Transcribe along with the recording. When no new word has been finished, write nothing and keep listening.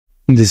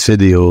In this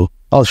video,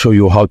 I'll show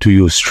you how to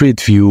use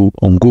Street View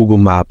on Google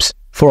Maps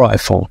for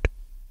iPhone.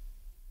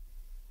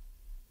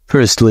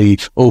 Firstly,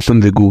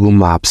 open the Google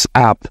Maps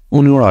app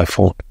on your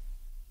iPhone.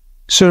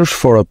 Search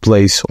for a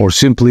place or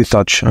simply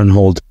touch and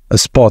hold a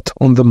spot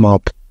on the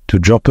map to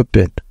drop a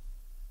pin.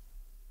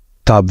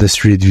 Tap the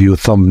Street View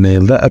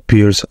thumbnail that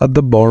appears at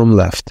the bottom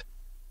left.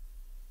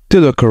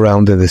 To look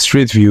around in the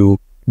Street View,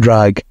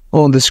 drag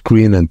on the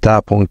screen and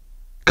tap on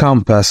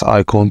compass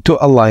icon to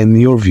align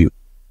your view.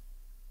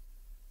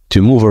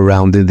 To move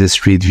around in the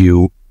Street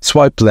View,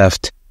 swipe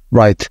left,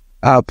 right,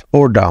 up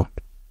or down.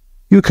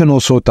 You can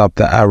also tap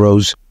the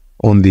arrows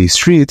on the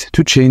street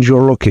to change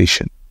your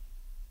location.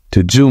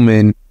 To zoom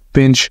in,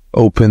 pinch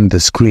open the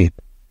screen.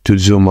 To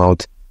zoom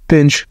out,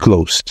 pinch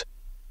closed.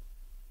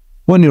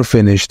 When you're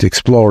finished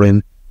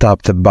exploring,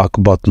 tap the back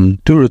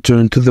button to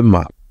return to the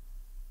map.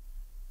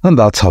 And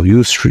that's how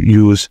you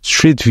use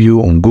Street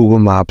View on Google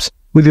Maps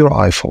with your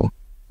iPhone.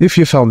 If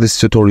you found this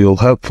tutorial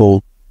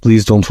helpful,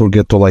 please don't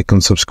forget to like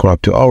and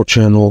subscribe to our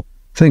channel.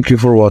 Thank you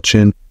for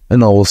watching,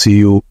 and I will see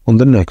you on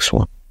the next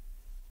one.